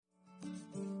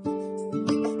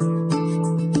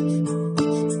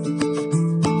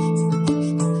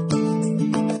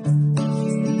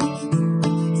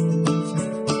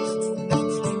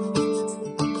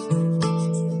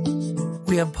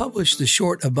published the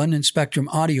short Abundant Spectrum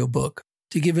audiobook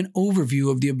to give an overview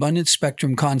of the Abundant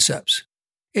Spectrum concepts.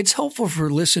 It's helpful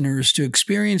for listeners to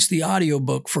experience the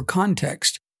audiobook for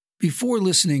context before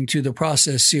listening to the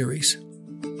Process series.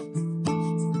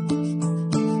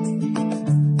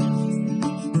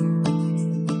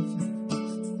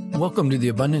 Welcome to the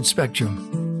Abundant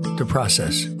Spectrum, The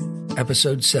Process,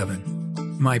 Episode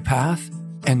 7, My Path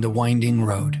and the Winding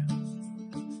Road.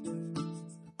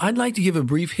 I'd like to give a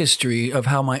brief history of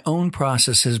how my own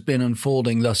process has been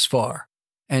unfolding thus far.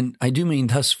 And I do mean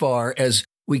thus far, as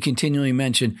we continually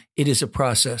mention, it is a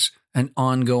process, an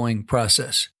ongoing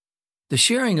process. The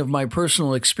sharing of my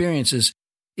personal experiences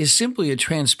is simply a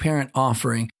transparent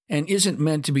offering and isn't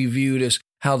meant to be viewed as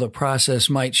how the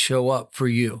process might show up for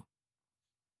you.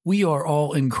 We are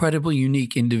all incredibly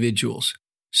unique individuals,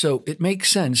 so it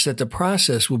makes sense that the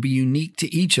process will be unique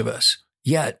to each of us.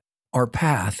 Yet, our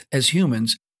path as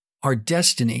humans, our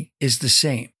destiny is the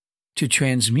same: to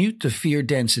transmute the fear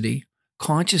density,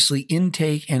 consciously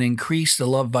intake and increase the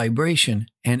love vibration,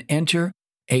 and enter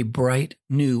a bright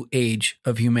new age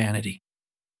of humanity.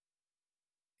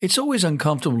 It's always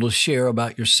uncomfortable to share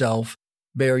about yourself,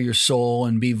 bare your soul,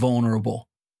 and be vulnerable.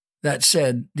 That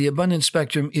said, the Abundant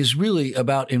Spectrum is really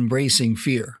about embracing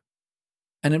fear.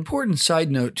 An important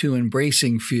side note to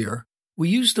embracing fear: we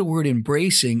use the word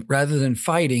embracing rather than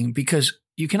fighting because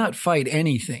you cannot fight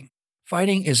anything.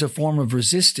 Fighting is a form of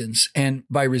resistance, and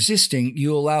by resisting,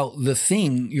 you allow the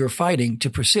thing you're fighting to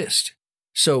persist.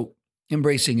 So,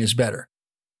 embracing is better,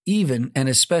 even and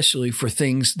especially for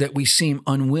things that we seem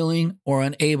unwilling or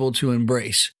unable to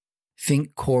embrace.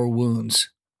 Think core wounds.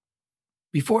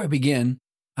 Before I begin,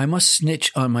 I must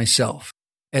snitch on myself,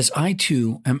 as I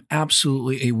too am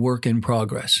absolutely a work in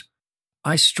progress.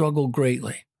 I struggle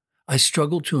greatly. I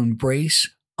struggle to embrace,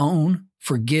 own,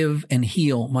 forgive, and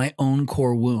heal my own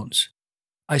core wounds.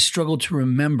 I struggle to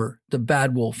remember the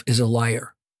bad wolf is a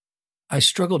liar. I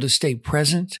struggle to stay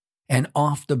present and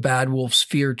off the bad wolf's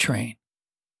fear train.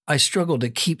 I struggle to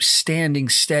keep standing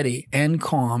steady and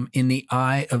calm in the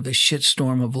eye of the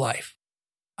shitstorm of life.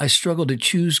 I struggle to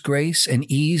choose grace and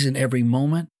ease in every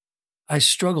moment. I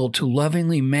struggle to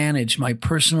lovingly manage my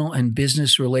personal and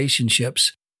business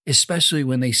relationships, especially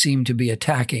when they seem to be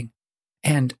attacking.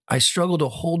 And I struggle to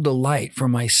hold the light for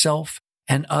myself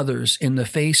and others in the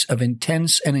face of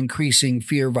intense and increasing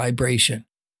fear vibration.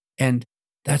 And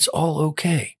that's all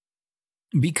okay,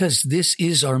 because this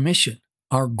is our mission,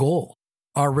 our goal,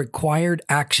 our required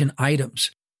action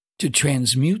items: to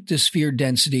transmute this fear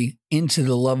density into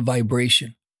the love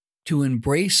vibration, to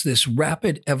embrace this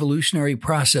rapid evolutionary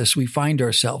process we find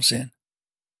ourselves in,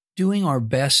 doing our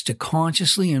best to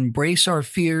consciously embrace our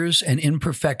fears and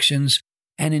imperfections,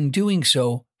 and in doing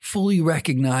so, fully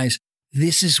recognize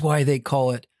this is why they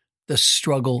call it the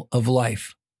struggle of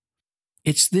life.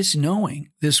 It's this knowing,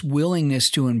 this willingness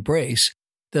to embrace,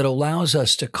 that allows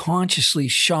us to consciously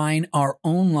shine our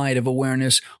own light of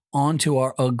awareness onto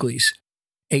our uglies,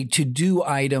 a to-do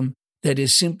item that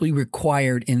is simply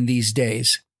required in these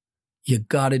days. You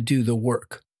gotta do the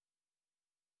work.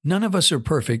 None of us are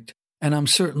perfect, and I'm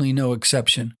certainly no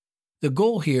exception. The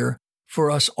goal here,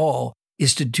 for us all,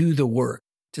 is to do the work,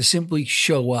 to simply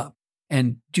show up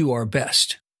and do our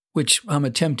best, which I'm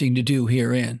attempting to do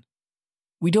herein.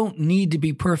 We don't need to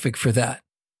be perfect for that.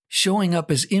 Showing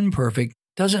up as imperfect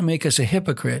doesn't make us a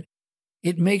hypocrite.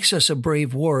 It makes us a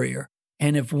brave warrior.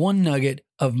 And if one nugget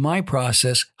of my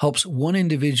process helps one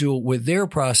individual with their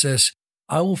process,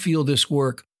 I will feel this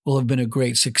work will have been a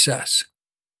great success.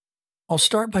 I'll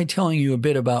start by telling you a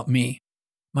bit about me.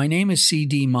 My name is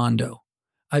C.D. Mondo.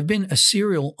 I've been a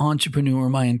serial entrepreneur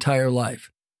my entire life,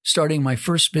 starting my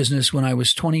first business when I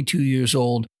was 22 years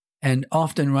old and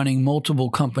often running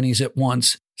multiple companies at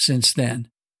once since then.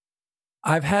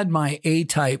 I've had my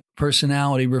A-type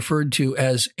personality referred to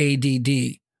as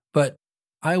ADD, but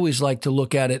I always like to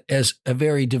look at it as a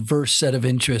very diverse set of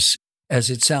interests,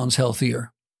 as it sounds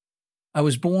healthier. I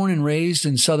was born and raised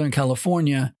in Southern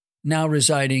California, now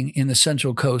residing in the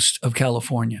Central Coast of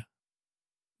California.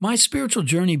 My spiritual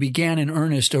journey began in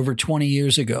earnest over 20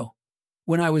 years ago,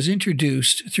 when I was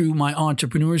introduced through my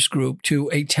entrepreneurs group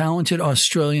to a talented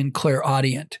Australian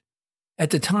clairaudient. At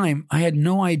the time, I had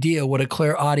no idea what a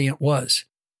clairaudient was.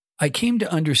 I came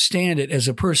to understand it as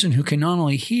a person who can not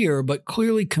only hear but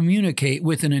clearly communicate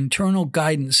with an internal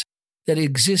guidance that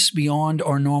exists beyond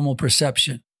our normal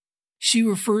perception. She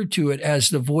referred to it as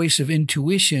the voice of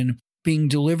intuition being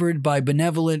delivered by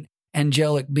benevolent,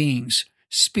 angelic beings,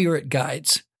 spirit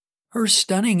guides. Her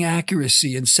stunning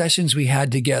accuracy in sessions we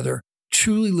had together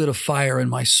truly lit a fire in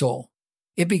my soul.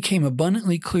 It became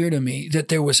abundantly clear to me that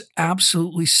there was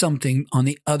absolutely something on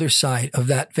the other side of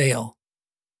that veil.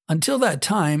 Until that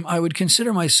time, I would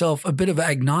consider myself a bit of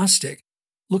agnostic.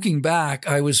 Looking back,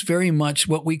 I was very much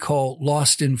what we call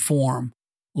lost in form,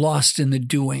 lost in the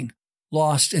doing,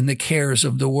 lost in the cares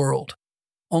of the world,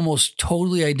 almost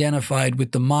totally identified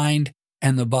with the mind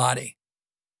and the body.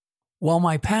 While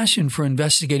my passion for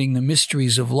investigating the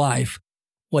mysteries of life,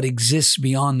 what exists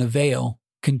beyond the veil,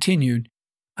 continued,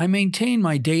 I maintained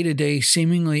my day-to-day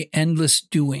seemingly endless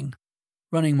doing,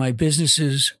 running my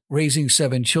businesses, raising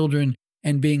 7 children,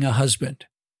 and being a husband.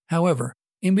 However,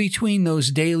 in between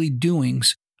those daily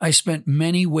doings, I spent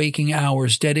many waking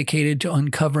hours dedicated to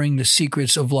uncovering the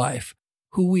secrets of life,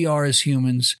 who we are as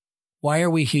humans, why are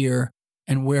we here,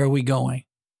 and where are we going?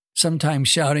 Sometimes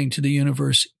shouting to the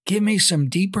universe, "Give me some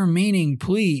deeper meaning,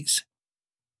 please."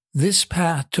 This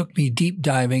path took me deep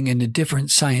diving into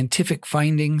different scientific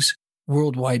findings,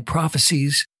 worldwide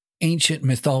prophecies, ancient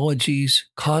mythologies,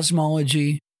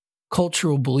 cosmology,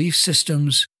 cultural belief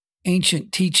systems,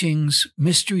 ancient teachings,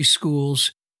 mystery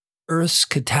schools, Earth's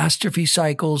catastrophe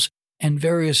cycles, and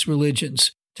various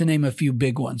religions, to name a few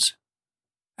big ones.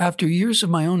 After years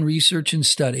of my own research and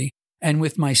study, and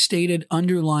with my stated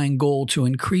underlying goal to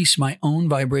increase my own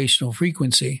vibrational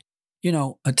frequency,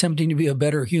 attempting to be a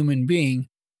better human being,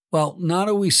 well, not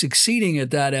always succeeding at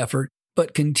that effort,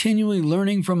 but continually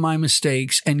learning from my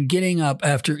mistakes and getting up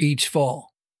after each fall.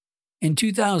 In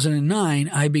 2009,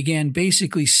 I began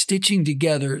basically stitching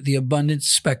together the abundant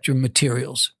spectrum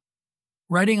materials.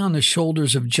 Writing on the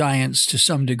shoulders of giants to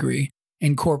some degree,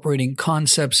 incorporating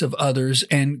concepts of others,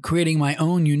 and creating my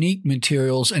own unique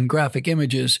materials and graphic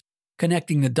images,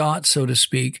 connecting the dots, so to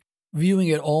speak, viewing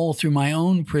it all through my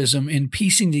own prism and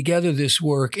piecing together this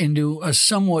work into a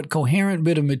somewhat coherent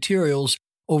bit of materials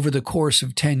over the course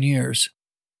of 10 years.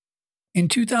 In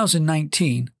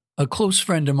 2019, a close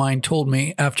friend of mine told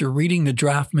me after reading the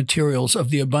draft materials of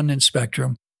the Abundant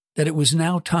Spectrum that it was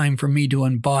now time for me to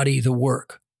embody the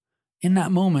work. In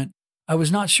that moment, I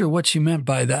was not sure what she meant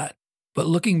by that, but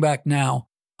looking back now,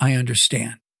 I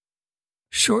understand.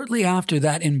 Shortly after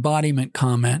that embodiment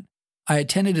comment, I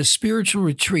attended a spiritual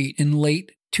retreat in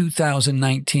late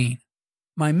 2019.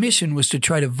 My mission was to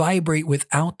try to vibrate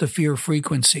without the fear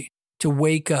frequency, to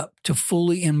wake up, to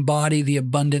fully embody the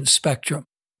abundant spectrum,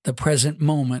 the present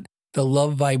moment, the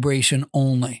love vibration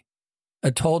only.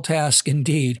 A tall task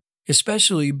indeed,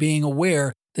 especially being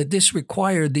aware that this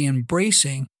required the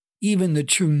embracing, even the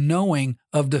true knowing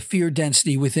of the fear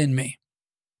density within me.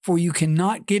 For you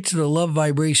cannot get to the love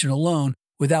vibration alone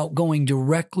without going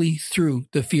directly through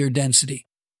the fear density.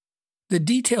 The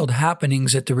detailed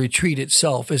happenings at the retreat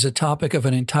itself is a topic of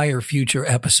an entire future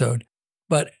episode,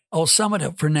 but I'll sum it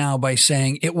up for now by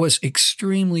saying it was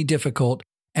extremely difficult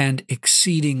and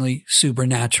exceedingly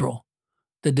supernatural.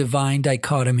 The divine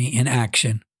dichotomy in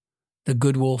action, the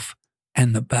good wolf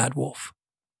and the bad wolf.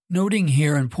 Noting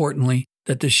here importantly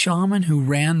that the shaman who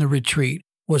ran the retreat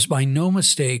was by no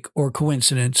mistake or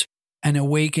coincidence an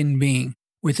awakened being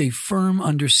with a firm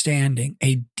understanding,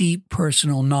 a deep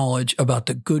personal knowledge about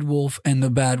the good wolf and the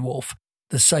bad wolf,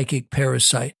 the psychic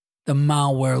parasite, the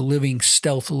malware living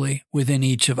stealthily within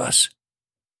each of us.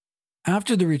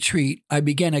 After the retreat, I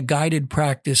began a guided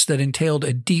practice that entailed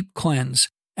a deep cleanse,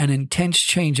 an intense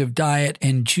change of diet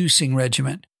and juicing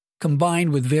regimen,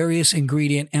 combined with various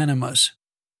ingredient enemas.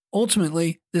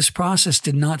 Ultimately, this process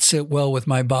did not sit well with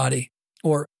my body,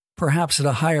 or perhaps at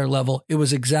a higher level, it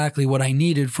was exactly what I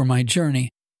needed for my journey,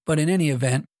 but in any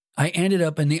event, I ended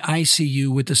up in the ICU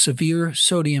with a severe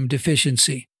sodium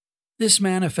deficiency. This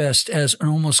manifests as an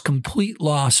almost complete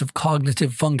loss of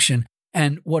cognitive function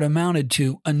and what amounted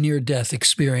to a near-death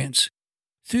experience.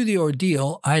 Through the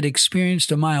ordeal, I had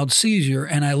experienced a mild seizure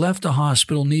and I left the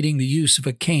hospital needing the use of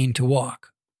a cane to walk.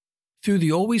 Through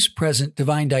the always present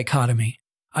divine dichotomy,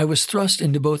 I was thrust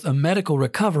into both a medical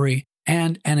recovery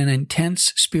and an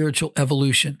intense spiritual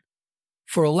evolution.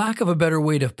 For a lack of a better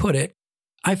way to put it,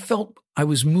 I felt I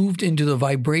was moved into the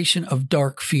vibration of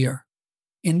dark fear.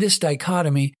 In this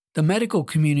dichotomy, the medical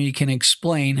community can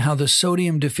explain how the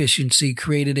sodium deficiency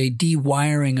created a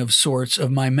dewiring of sorts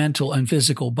of my mental and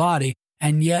physical body,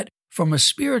 and yet, from a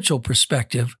spiritual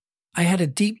perspective, I had a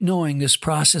deep knowing this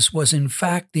process was in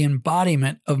fact the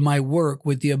embodiment of my work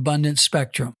with the abundant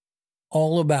spectrum,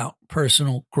 all about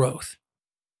personal growth.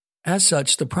 As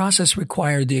such, the process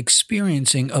required the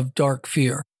experiencing of dark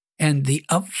fear and the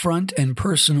upfront and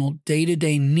personal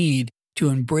day-to-day need to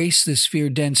embrace this fear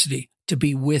density, to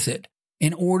be with it,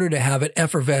 in order to have it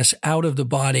effervesce out of the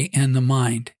body and the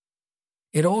mind.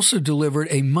 It also delivered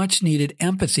a much-needed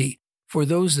empathy for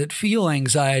those that feel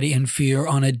anxiety and fear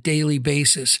on a daily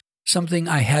basis, something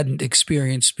I hadn't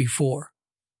experienced before.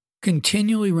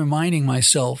 Continually reminding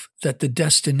myself that the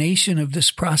destination of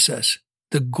this process,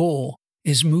 the goal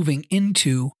is moving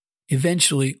into,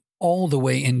 eventually all the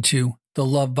way into, the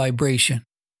love vibration,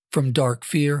 from dark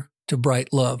fear to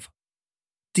bright love.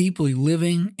 Deeply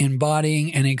living,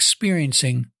 embodying, and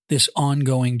experiencing this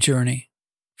ongoing journey.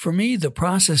 For me, the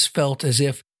process felt as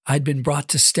if I'd been brought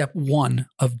to step 1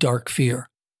 of dark fear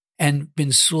and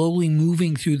been slowly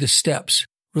moving through the steps,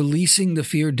 releasing the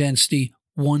fear density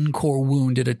one core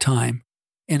wound at a time,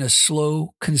 in a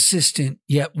slow, consistent,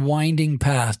 yet winding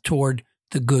path toward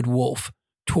the good wolf,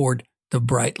 toward the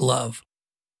bright love.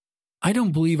 I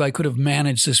don't believe I could have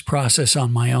managed this process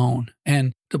on my own,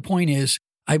 and the point is,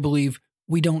 I believe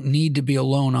we don't need to be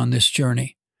alone on this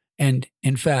journey, and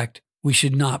in fact, we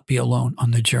should not be alone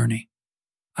on the journey.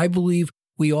 I believe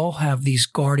we all have these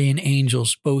guardian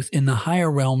angels both in the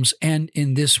higher realms and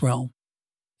in this realm.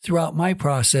 Throughout my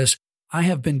process, I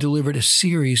have been delivered a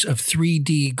series of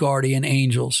 3D guardian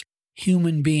angels,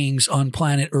 human beings on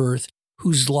planet Earth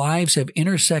whose lives have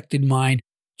intersected mine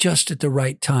just at the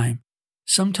right time,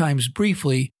 sometimes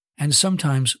briefly and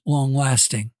sometimes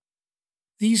long-lasting.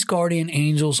 These guardian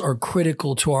angels are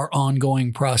critical to our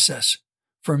ongoing process.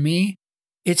 For me,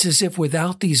 it's as if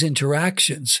without these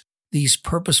interactions, these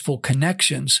purposeful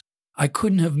connections, I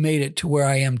couldn't have made it to where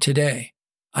I am today.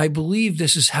 I believe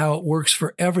this is how it works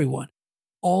for everyone.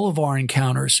 All of our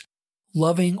encounters,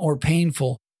 loving or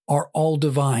painful, are all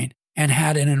divine and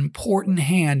had an important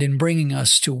hand in bringing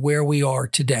us to where we are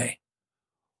today.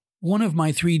 One of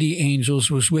my 3D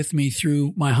angels was with me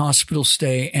through my hospital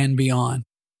stay and beyond,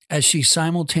 as she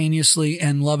simultaneously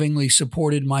and lovingly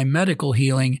supported my medical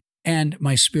healing and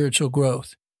my spiritual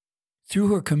growth.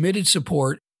 Through her committed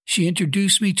support, she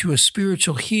introduced me to a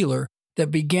spiritual healer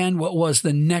that began what was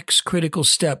the next critical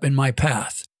step in my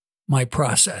path, my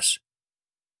process.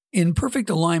 In perfect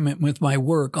alignment with my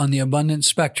work on the abundance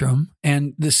spectrum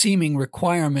and the seeming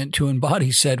requirement to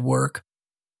embody said work,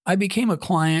 I became a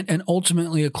client and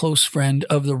ultimately a close friend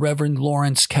of the Reverend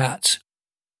Lawrence Katz.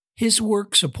 His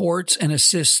work supports and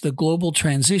assists the global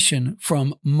transition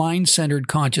from mind-centered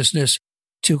consciousness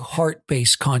to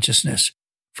heart-based consciousness,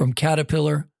 from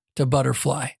caterpillar to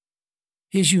butterfly.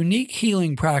 His unique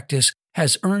healing practice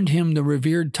has earned him the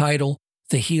revered title,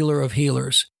 the Healer of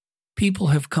Healers. People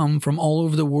have come from all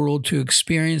over the world to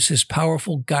experience his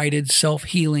powerful guided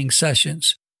self-healing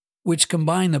sessions, which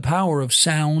combine the power of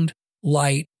sound,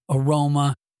 light,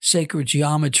 aroma, sacred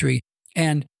geometry,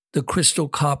 and the crystal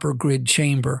copper grid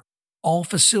chamber, all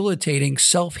facilitating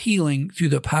self-healing through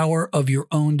the power of your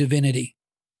own divinity.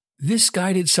 This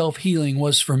guided self-healing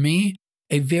was, for me,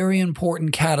 a very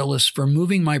important catalyst for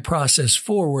moving my process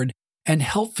forward and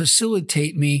helped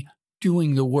facilitate me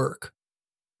doing the work.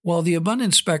 While the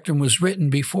Abundance Spectrum was written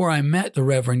before I met the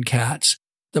Reverend Katz,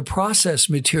 the process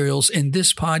materials in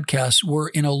this podcast were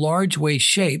in a large way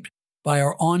shaped by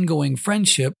our ongoing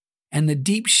friendship and the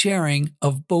deep sharing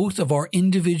of both of our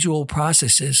individual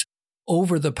processes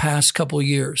over the past couple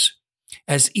years,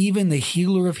 as even the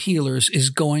Healer of Healers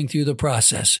is going through the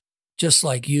process, just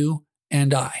like you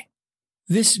and I.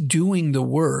 This doing the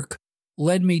work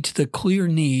led me to the clear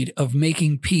need of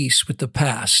making peace with the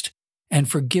past and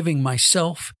forgiving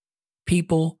myself,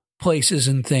 people, places,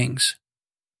 and things,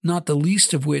 not the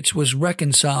least of which was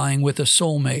reconciling with a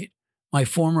soulmate, my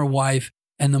former wife,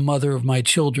 and the mother of my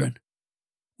children.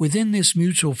 Within this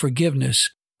mutual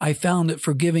forgiveness, I found that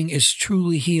forgiving is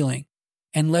truly healing,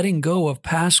 and letting go of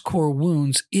past core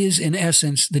wounds is, in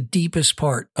essence, the deepest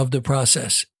part of the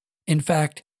process. In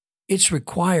fact, it's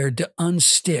required to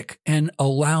unstick and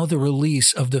allow the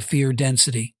release of the fear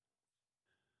density.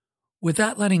 With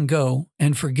that letting go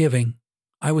and forgiving,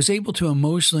 I was able to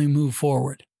emotionally move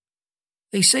forward.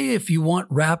 They say if you want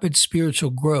rapid spiritual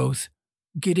growth,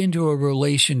 get into a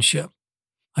relationship.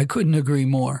 I couldn't agree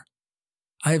more.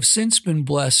 I have since been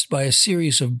blessed by a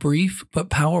series of brief but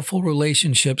powerful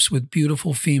relationships with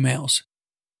beautiful females,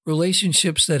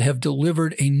 relationships that have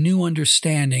delivered a new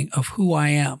understanding of who I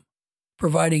am,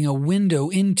 providing a window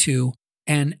into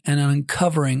and an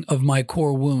uncovering of my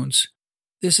core wounds.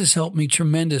 This has helped me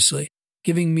tremendously,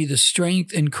 giving me the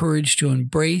strength and courage to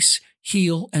embrace,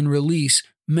 heal, and release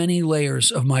many layers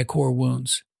of my core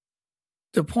wounds.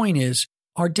 The point is,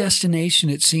 our destination,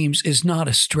 it seems, is not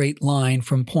a straight line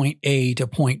from point A to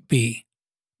point B,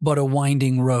 but a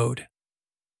winding road.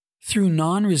 Through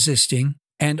non-resisting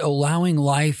and allowing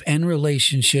life and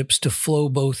relationships to flow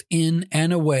both in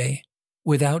and away,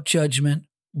 without judgment,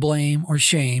 blame, or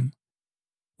shame,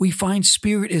 we find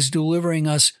Spirit is delivering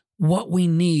us what we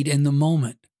need in the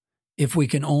moment, if we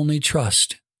can only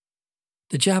trust.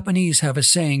 The Japanese have a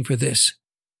saying for this,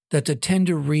 that the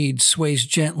tender reed sways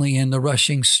gently in the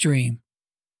rushing stream,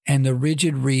 and the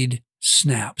rigid reed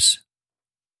snaps.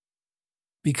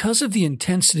 Because of the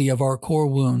intensity of our core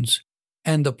wounds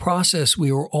and the process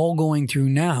we are all going through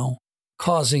now,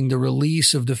 causing the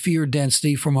release of the fear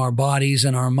density from our bodies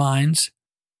and our minds,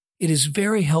 it is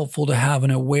very helpful to have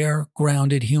an aware,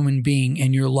 grounded human being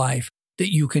in your life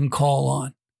that you can call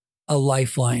on, a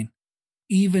lifeline,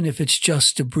 even if it's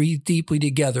just to breathe deeply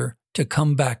together to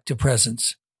come back to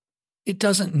presence. It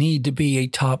doesn't need to be a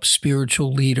top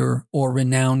spiritual leader or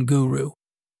renowned guru,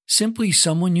 simply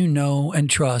someone you know and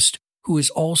trust who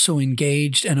is also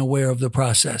engaged and aware of the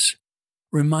process,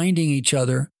 reminding each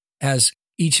other, as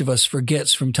each of us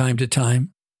forgets from time to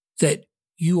time, that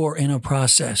you are in a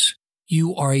process.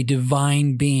 You are a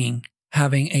divine being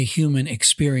having a human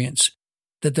experience,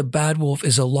 that the bad wolf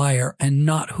is a liar and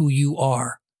not who you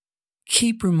are.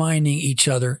 Keep reminding each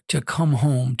other to come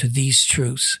home to these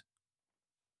truths.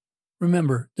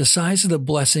 Remember, the size of the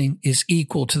blessing is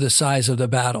equal to the size of the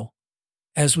battle.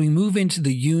 As we move into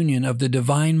the union of the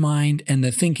divine mind and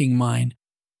the thinking mind,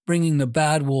 bringing the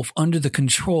bad wolf under the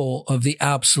control of the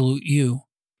absolute you,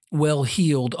 well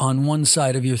healed on one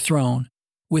side of your throne,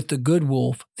 with the good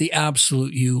wolf, the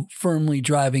absolute you, firmly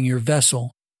driving your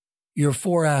vessel, your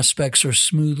four aspects are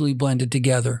smoothly blended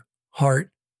together: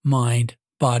 heart, mind,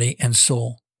 body, and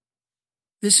soul.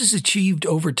 This is achieved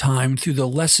over time through the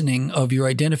lessening of your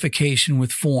identification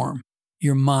with form,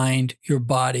 your mind, your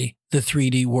body, the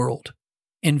 3D world,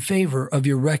 in favor of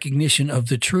your recognition of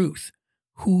the truth,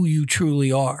 who you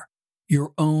truly are,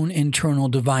 your own internal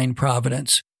divine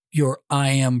providence, your I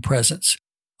am presence,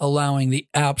 allowing the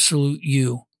absolute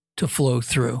you to flow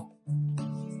through.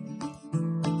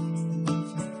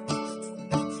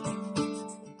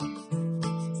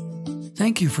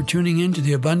 Thank you for tuning in to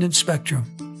the Abundant Spectrum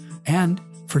and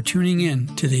for tuning in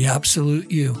to the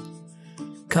Absolute You.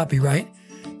 Copyright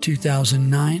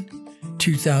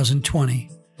 2009-2020.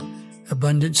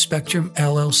 Abundant Spectrum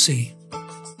LLC.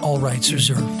 All rights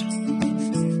reserved.